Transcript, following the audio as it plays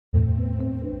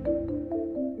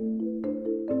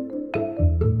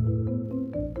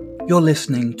You're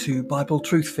listening to Bible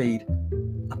Truth Feed,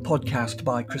 a podcast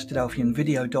by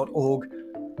christadelphianvideo.org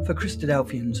for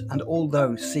Christadelphians and all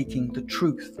those seeking the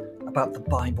truth about the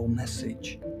Bible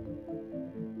message.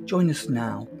 Join us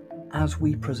now as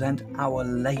we present our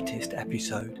latest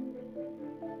episode.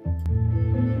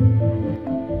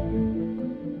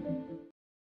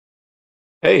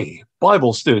 Hey,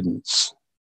 Bible students,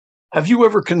 have you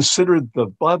ever considered the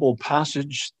Bible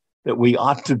passage that we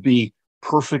ought to be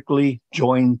perfectly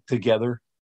joined together?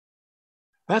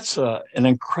 That's an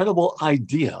incredible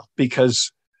idea,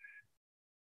 because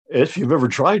if you've ever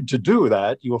tried to do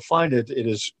that, you will find it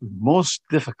is most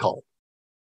difficult.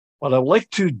 But I'd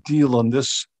like to deal in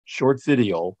this short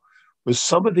video with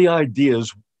some of the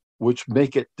ideas which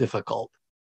make it difficult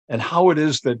and how it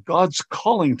is that God's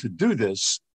calling to do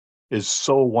this is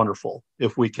so wonderful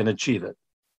if we can achieve it.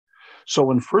 So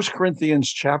in 1 Corinthians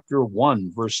chapter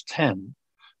 1, verse 10,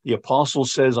 the apostle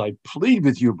says, "I plead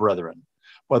with you, brethren,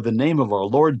 by the name of our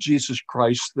Lord Jesus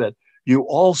Christ, that you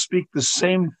all speak the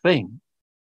same thing,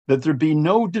 that there be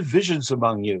no divisions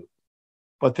among you,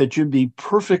 but that you be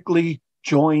perfectly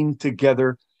joined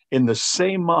together in the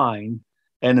same mind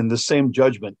and in the same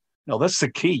judgment." Now, that's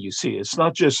the key, you see. It's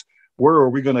not just where are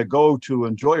we going to go to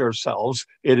enjoy ourselves.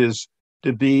 It is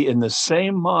to be in the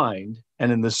same mind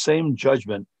and in the same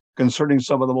judgment concerning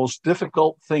some of the most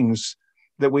difficult things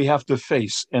that we have to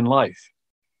face in life.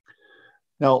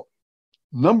 Now,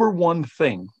 number one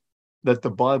thing that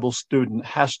the Bible student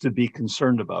has to be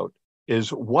concerned about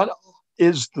is what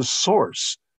is the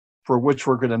source for which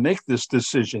we're going to make this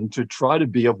decision to try to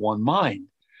be of one mind,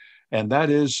 and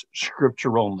that is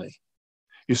Scripture only.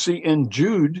 You see, in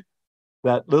Jude,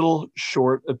 that little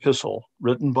short epistle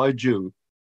written by Jude,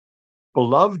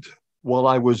 "Beloved, while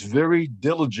I was very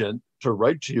diligent to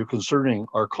write to you concerning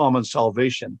our common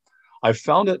salvation, I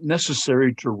found it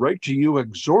necessary to write to you,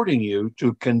 exhorting you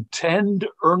to contend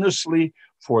earnestly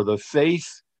for the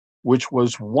faith which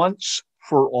was once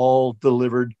for all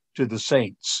delivered to the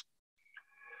saints."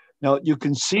 Now, you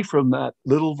can see from that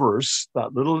little verse,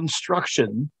 that little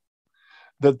instruction,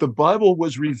 that the Bible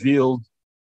was revealed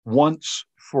once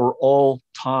for all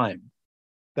time.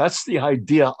 That's the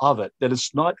idea of it, that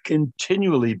it's not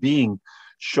continually being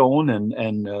shown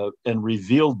and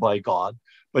revealed by God,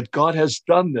 but God has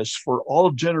done this for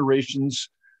all generations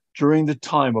during the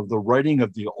time of the writing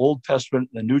of the Old Testament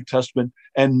and the New Testament,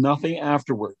 and nothing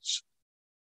afterwards.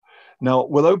 Now,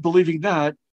 without believing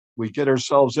that, we get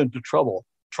ourselves into trouble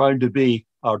trying to be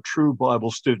a true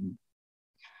Bible student.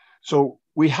 So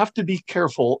we have to be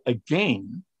careful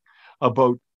again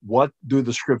about what do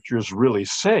the Scriptures really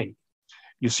say.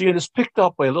 You see, it is picked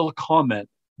up by a little comment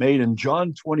made in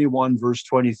John 21, verse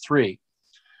 23,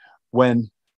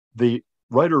 when the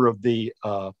writer of the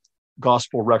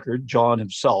gospel record, John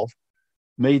himself,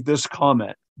 made this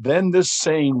comment. "Then this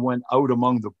saying went out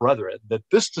among the brethren, that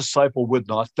this disciple would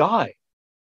not die.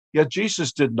 Yet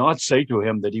Jesus did not say to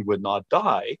him that he would not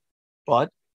die,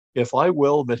 but if I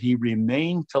will that he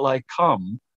remain till I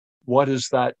come, what is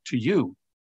that to you?"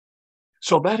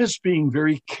 So that is being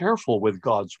very careful with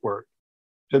God's word,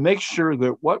 to make sure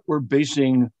that what we're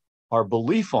basing our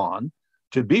belief on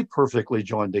to be perfectly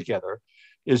joined together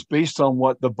is based on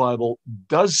what the Bible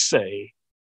does say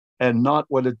and not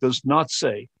what it does not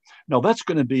say. Now, that's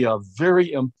going to be a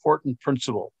very important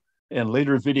principle in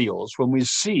later videos when we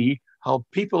see how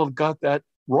people have got that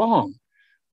wrong,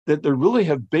 that they really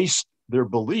have based their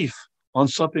belief on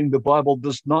something the Bible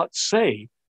does not say,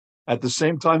 at the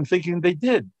same time thinking they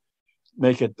did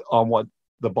make it on what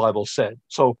the Bible said.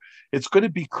 So it's going to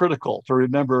be critical to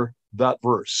remember that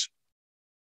verse.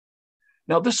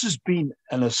 Now, this has been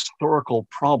an historical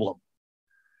problem,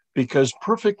 because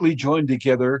perfectly joined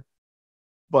together,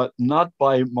 but not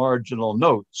by marginal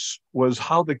notes, was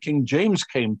how the King James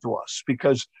came to us,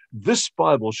 because this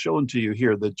Bible shown to you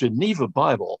here, the Geneva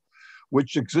Bible,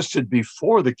 which existed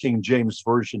before the King James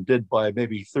Version did by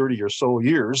maybe 30 or so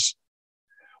years,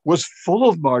 was full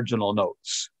of marginal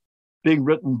notes, being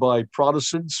written by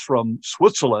Protestants from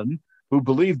Switzerland who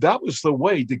believed that was the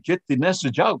way to get the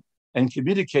message out and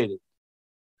communicate it.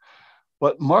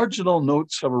 But marginal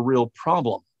notes have a real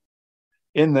problem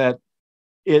in that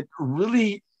it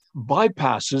really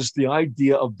bypasses the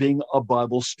idea of being a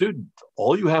Bible student.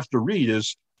 All you have to read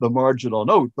is the marginal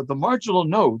note, but the marginal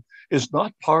note is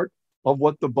not part of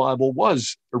what the Bible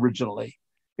was originally.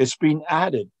 It's been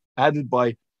added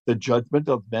by the judgment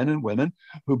of men and women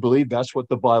who believe that's what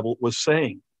the Bible was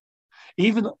saying.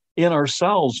 Even in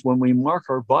ourselves, when we mark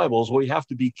our Bibles, we have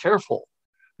to be careful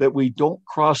that we don't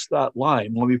cross that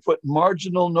line. When we put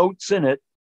marginal notes in it,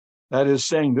 that is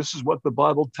saying this is what the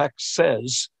Bible text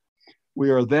says, we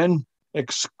are then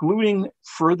excluding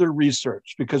further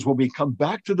research, because when we come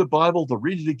back to the Bible to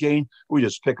read it again, we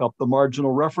just pick up the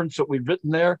marginal reference that we've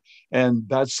written there, and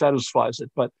that satisfies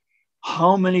it. But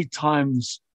how many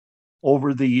times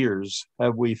over the years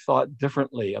have we thought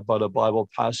differently about a Bible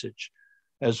passage?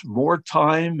 As more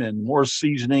time and more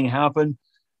seasoning happen,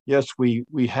 yes, we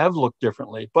have looked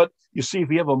differently. But you see,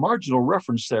 if you have a marginal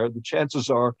reference there, the chances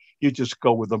are you just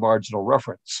go with the marginal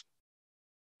reference.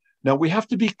 Now, we have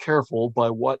to be careful by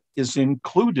what is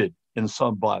included in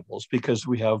some Bibles, because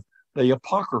we have the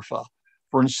Apocrypha.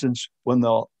 For instance,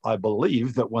 I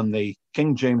believe that when the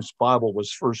King James Bible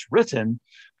was first written,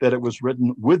 that it was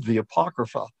written with the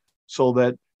Apocrypha, so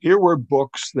that here were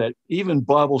books that even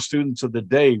Bible students of the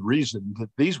day reasoned that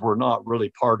these were not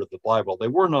really part of the Bible. They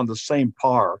weren't on the same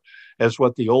par as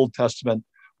what the Old Testament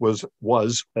was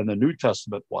and the New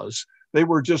Testament was. They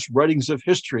were just writings of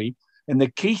history. And the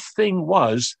key thing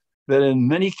was that in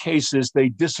many cases, they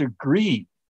disagreed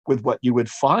with what you would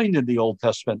find in the Old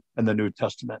Testament and the New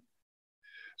Testament.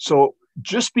 So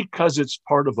just because it's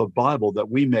part of a Bible that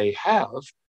we may have,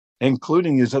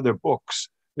 including his other books,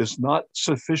 is not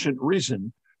sufficient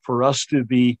reason for us to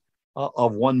be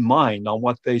of one mind on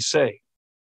what they say.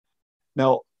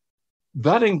 Now,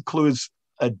 that includes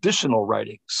additional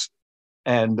writings.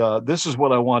 And this is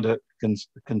what I want to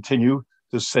continue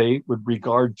to say with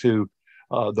regard to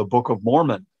the Book of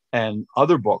Mormon and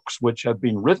other books which have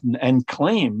been written and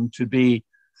claim to be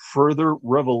further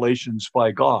revelations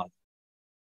by God.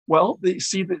 Well, the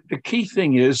key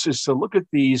thing is to look at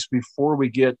these before we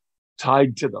get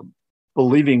tied to them,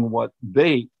 believing what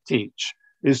they teach,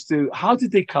 is how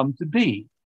did they come to be?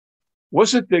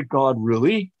 Was it that God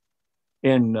really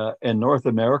in North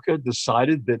America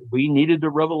decided that we needed a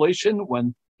revelation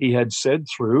when he had said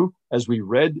through, as we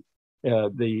read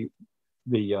the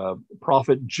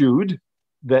prophet Jude,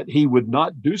 that he would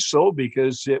not do so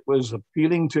because it was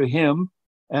appealing to him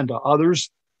and to others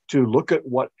to look at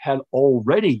what had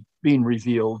already been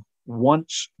revealed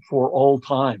once for all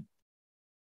time?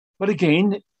 But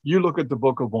again, you look at the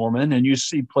Book of Mormon and you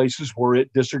see places where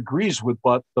it disagrees with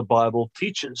what the Bible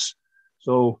teaches.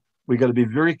 So we got to be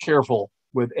very careful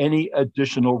with any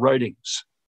additional writings.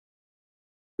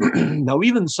 Now,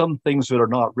 even some things that are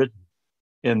not written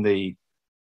in the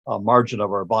margin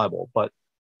of our Bible, but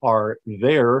are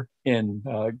there in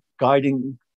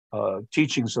guiding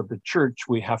teachings of the church,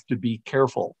 we have to be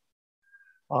careful.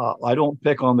 I don't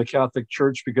pick on the Catholic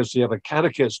Church because they have a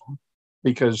catechism,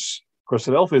 because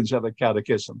Christadelphians have a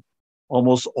catechism.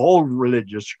 Almost all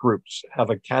religious groups have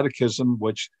a catechism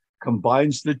which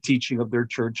combines the teaching of their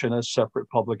church in a separate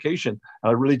publication. And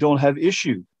I really don't have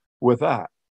issue with that,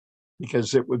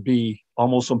 because it would be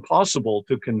almost impossible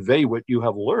to convey what you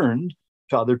have learned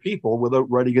to other people without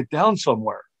writing it down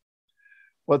somewhere.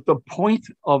 But the point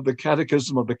of the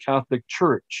Catechism of the Catholic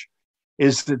Church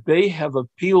is that they have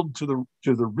appealed to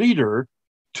the reader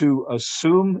to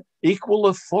assume equal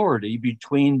authority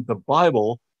between the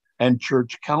Bible and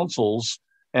church councils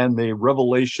and the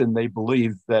revelation they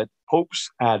believe that popes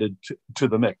added to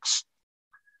the mix.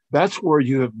 That's where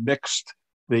you have mixed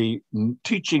the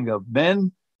teaching of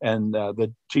men and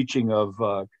the teaching of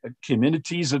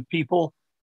communities of people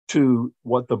to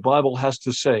what the Bible has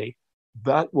to say.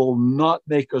 That will not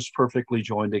make us perfectly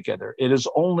joined together. It is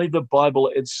only the Bible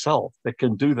itself that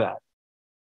can do that.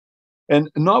 And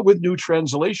not with new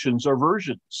translations or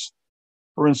versions.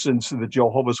 For instance, the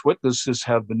Jehovah's Witnesses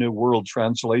have the New World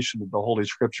Translation of the Holy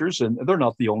Scriptures, and they're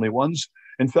not the only ones.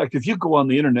 In fact, if you go on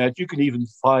the internet, you can even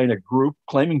find a group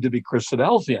claiming to be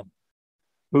Christadelphian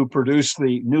who produced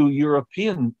the New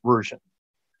European Version.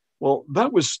 Well,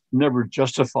 that was never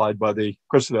justified by the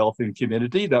Christadelphian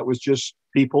community. That was just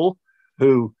people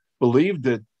who believed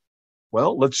that,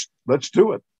 well, let's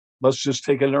do it. Let's just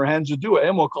take it in our hands and do it,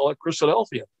 and we'll call it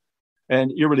Christadelphian.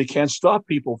 And you really can't stop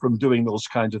people from doing those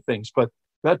kinds of things. But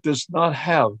that does not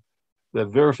have the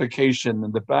verification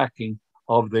and the backing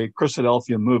of the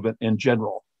Christadelphian movement in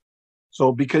general.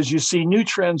 So because you see, new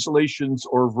translations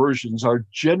or versions are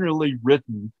generally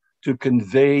written to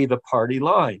convey the party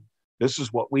line. This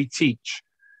is what we teach.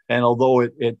 And although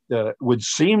it would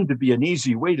seem to be an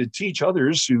easy way to teach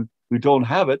others who don't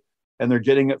have it, and they're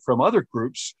getting it from other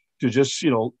groups to just,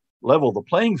 level the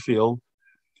playing field,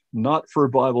 not for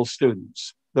Bible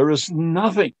students. There is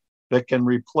nothing that can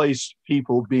replace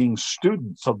people being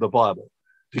students of the Bible,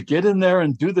 to get in there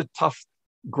and do the tough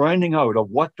grinding out of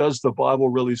what does the Bible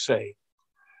really say.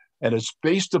 And it's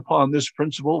based upon this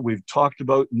principle we've talked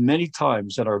about many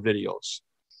times in our videos.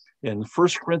 In 1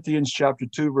 Corinthians chapter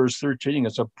 2, verse 13,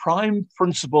 it's a prime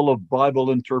principle of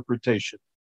Bible interpretation.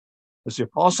 As the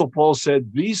Apostle Paul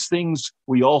said, these things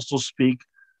we also speak,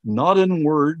 not in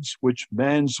words which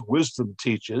man's wisdom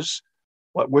teaches,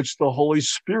 but which the Holy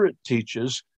Spirit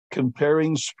teaches,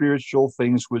 comparing spiritual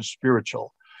things with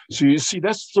spiritual. So you see,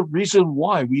 that's the reason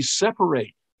why we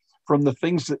separate from the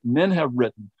things that men have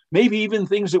written, maybe even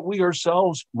things that we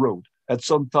ourselves wrote at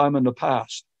some time in the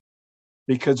past,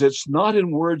 because it's not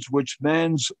in words which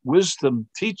man's wisdom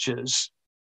teaches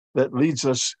that leads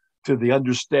us to the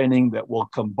understanding that will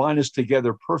combine us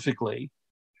together perfectly.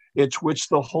 It's which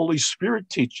the Holy Spirit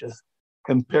teacheth,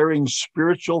 comparing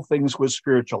spiritual things with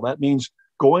spiritual. That means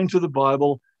going to the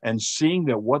Bible and seeing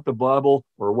that what the Bible,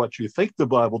 or what you think the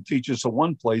Bible teaches in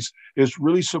one place, is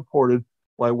really supported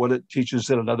by what it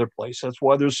teaches in another place. That's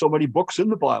why there's so many books in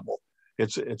the Bible.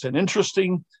 It's an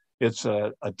interesting, it's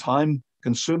a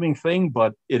time-consuming thing,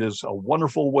 but it is a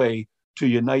wonderful way to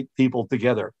unite people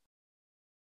together.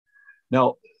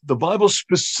 Now, the Bible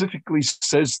specifically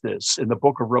says this in the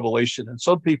book of Revelation, and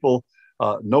some people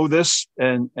know this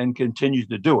and continue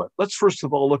to do it. Let's first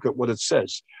of all look at what it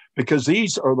says, because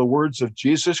these are the words of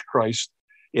Jesus Christ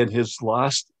in his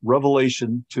last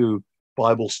revelation to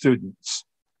Bible students.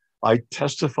 I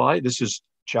testify, this is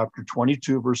chapter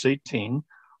 22, verse 18,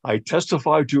 I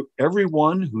testify to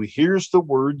everyone who hears the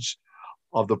words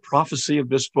of the prophecy of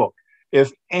this book.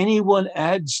 If anyone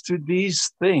adds to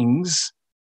these things,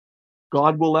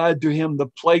 God will add to him the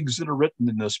plagues that are written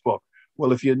in this book.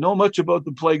 Well, if you know much about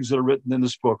the plagues that are written in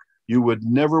this book, you would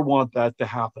never want that to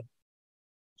happen.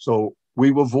 So we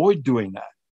avoid doing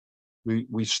that.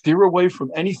 We steer away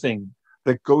from anything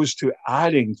that goes to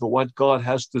adding to what God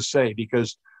has to say,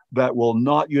 because that will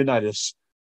not unite us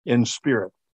in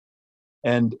spirit.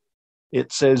 And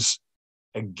it says,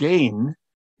 again,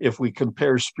 if we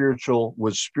compare spiritual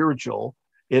with spiritual,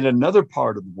 in another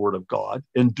part of the Word of God,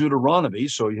 in Deuteronomy,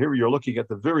 so here you're looking at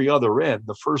the very other end,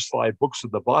 the first 5 books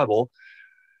of the Bible,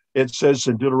 it says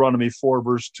in Deuteronomy 4,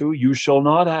 verse 2, you shall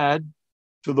not add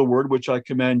to the word which I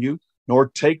command you, nor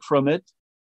take from it,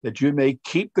 that you may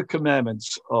keep the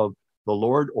commandments of the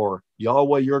Lord, or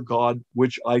Yahweh your God,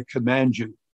 which I command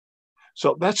you.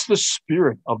 So that's the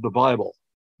spirit of the Bible.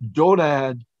 Don't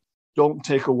add, don't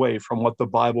take away from what the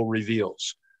Bible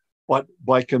reveals. But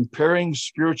by comparing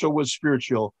spiritual with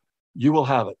spiritual, you will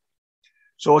have it.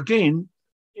 So again,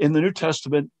 in the New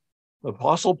Testament, the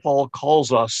Apostle Paul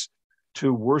calls us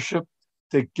to worship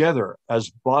together as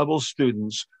Bible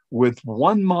students with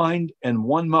one mind and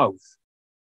one mouth.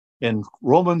 In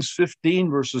Romans 15,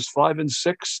 verses 5 and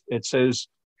 6, it says,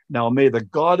 now may the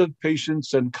God of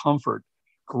patience and comfort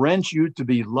grant you to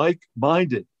be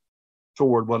like-minded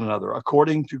toward one another,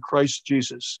 according to Christ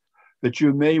Jesus, that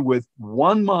you may with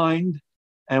one mind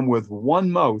and with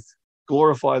one mouth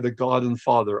glorify the God and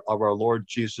Father of our Lord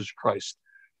Jesus Christ.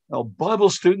 Now, Bible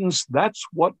students, that's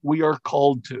what we are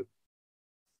called to.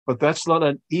 But that's not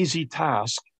an easy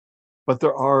task, but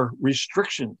there are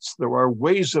restrictions. There are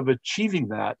ways of achieving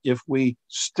that if we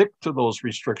stick to those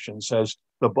restrictions as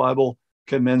the Bible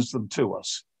commends them to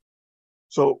us.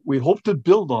 So we hope to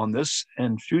build on this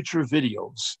in future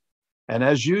videos. And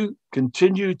as you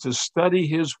continue to study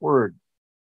his word,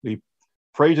 we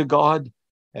pray to God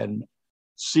and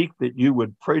seek that you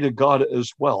would pray to God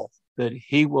as well, that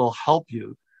he will help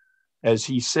you, as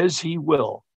he says he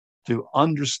will, to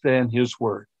understand his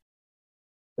word.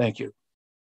 Thank you.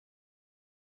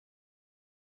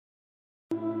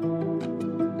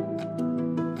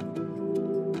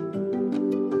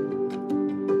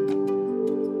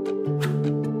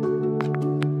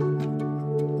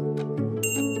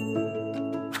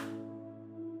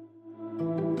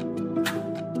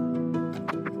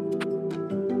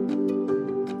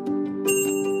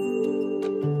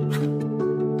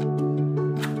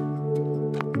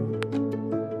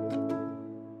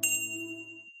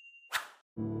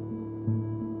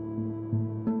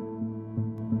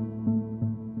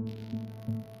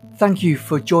 Thank you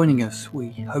for joining us.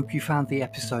 We hope you found the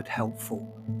episode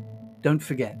helpful. Don't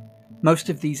forget, most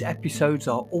of these episodes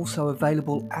are also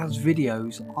available as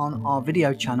videos on our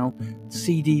video channel,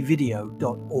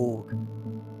 cdvideo.org.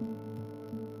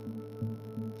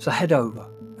 So head over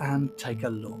and take a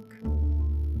look.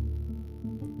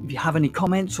 If you have any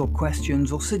comments or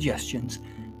questions or suggestions,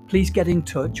 please get in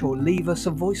touch or leave us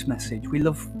a voice message. We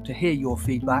love to hear your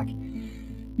feedback.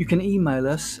 You can email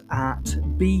us at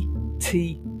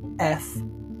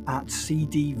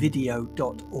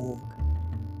btf@cdvideo.org.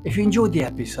 If you enjoyed the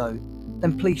episode,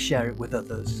 then please share it with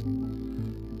others.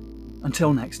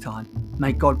 Until next time,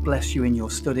 may God bless you in your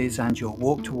studies and your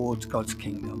walk towards God's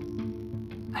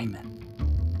kingdom. Amen.